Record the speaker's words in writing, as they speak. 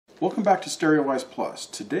Welcome back to StereoWise Plus.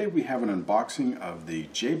 Today we have an unboxing of the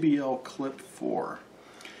JBL Clip4.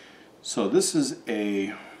 So this is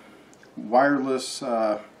a wireless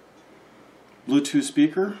Bluetooth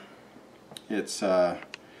speaker. It's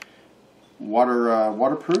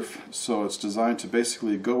waterproof, so it's designed to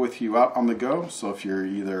basically go with you out on the go. So if you're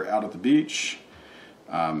either out at the beach,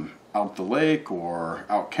 out at the lake, or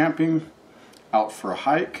out camping, out for a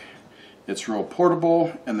hike, it's real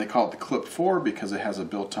portable, and they call it the Clip4 because it has a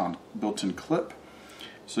built-in clip.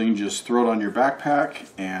 So you can just throw it on your backpack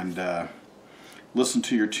and listen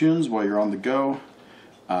to your tunes while you're on the go.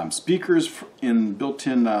 Speakers built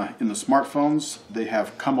in the smartphones, they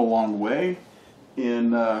have come a long way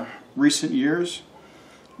in recent years,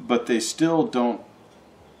 but they still don't,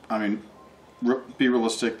 be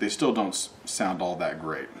realistic, they still don't sound all that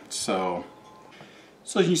great. So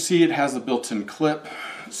you see it has a built-in clip,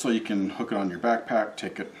 so you can hook it on your backpack,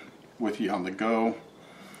 take it with you on the go.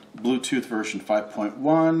 Bluetooth version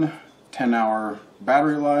 5.1, 10-hour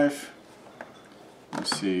battery life.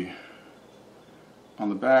 Let's see. On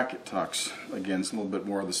the back it talks, again, it's a little bit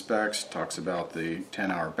more of the specs. It talks about the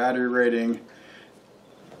 10-hour battery rating,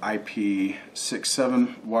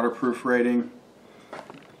 IP67 waterproof rating.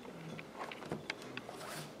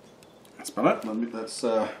 That's about it. Let's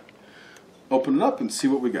open it up and see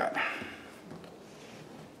what we got.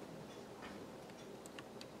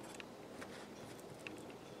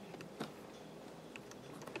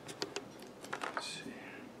 Let's see.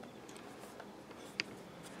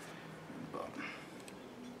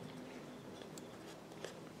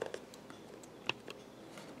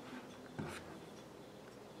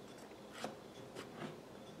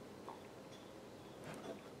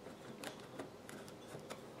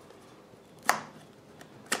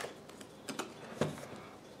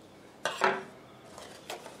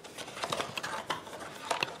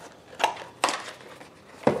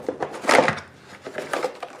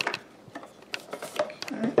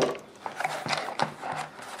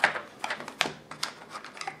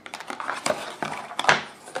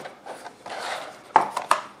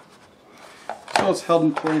 So it's held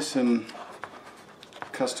in place in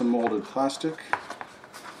custom molded plastic,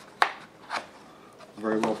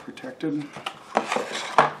 very well protected.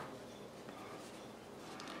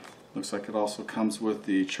 Looks like it also comes with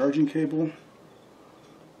the charging cable.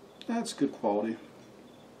 That's good quality,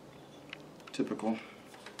 typical.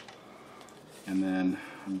 And then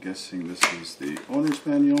I'm guessing this is the owner's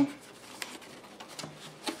manual.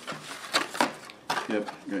 Yep,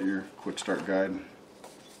 got your quick start guide.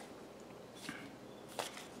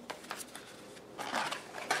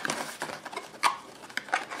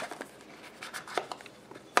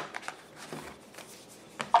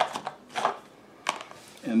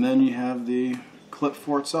 And then you have the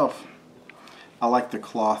Clip4 itself. I like the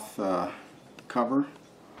cloth cover.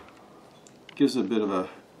 Gives a bit of a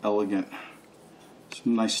elegant,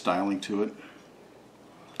 some nice styling to it.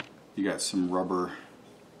 You got some rubber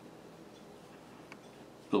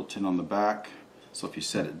built in on the back, so if you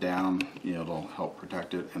set it down, it'll help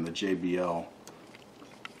protect it. And the JBL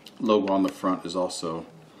logo on the front is also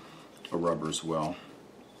a rubber as well.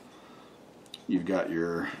 You've got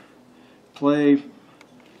your play,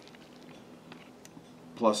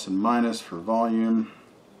 plus and minus for volume,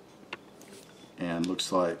 and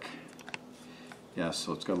looks like, yeah,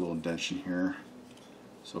 so it's got a little indentation here.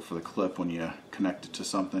 So for the clip, when you connect it to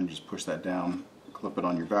something, just push that down, clip it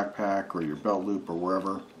on your backpack or your belt loop or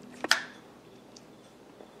wherever.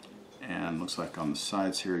 And looks like on the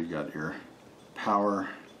sides here you got your power,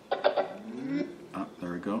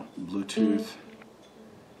 there we go, Bluetooth,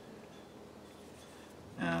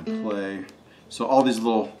 and play. So all these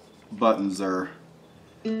little buttons, they're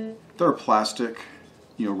plastic,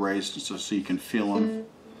 raised so you can feel them.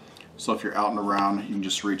 So if you're out and around, you can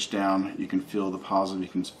just reach down, you can feel the positive, you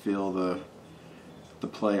can feel the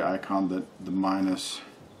play icon, the minus,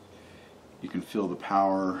 you can feel the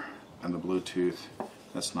power and the Bluetooth.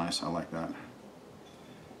 That's nice, I like that.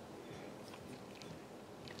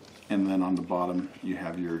 And then on the bottom you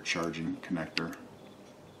have your charging connector.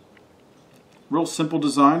 Real simple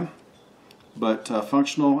design, but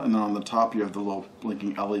functional. And then on the top you have the little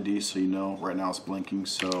blinking LED, so right now it's blinking,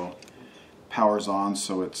 so power's on,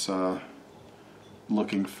 so it's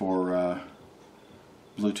looking for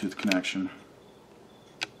Bluetooth connection.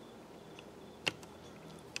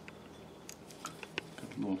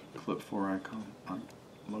 Got the little Clip4 icon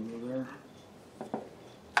logo there.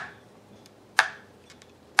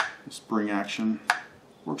 Spring action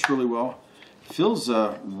works really well. Feels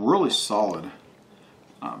really solid.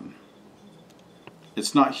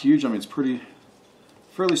 It's not huge. It's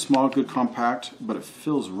fairly small, good compact, but it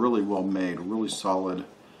feels really well made, really solid.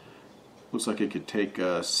 Looks like it could take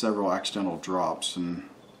several accidental drops and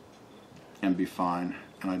be fine.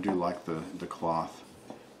 And I do like the cloth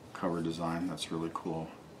cover design. That's really cool.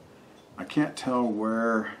 I can't tell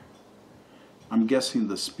where. I'm guessing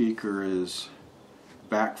the speaker is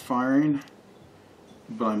backfiring,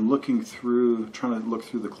 but I'm looking through, trying to look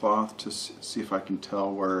through the cloth to see if I can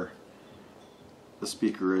tell where the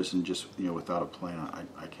speaker is, and just, you know, without a plane,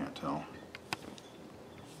 I can't tell.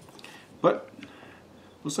 But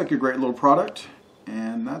looks like a great little product,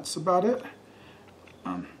 and that's about it.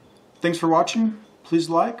 Thanks for watching. Please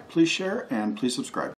like, please share, and please subscribe.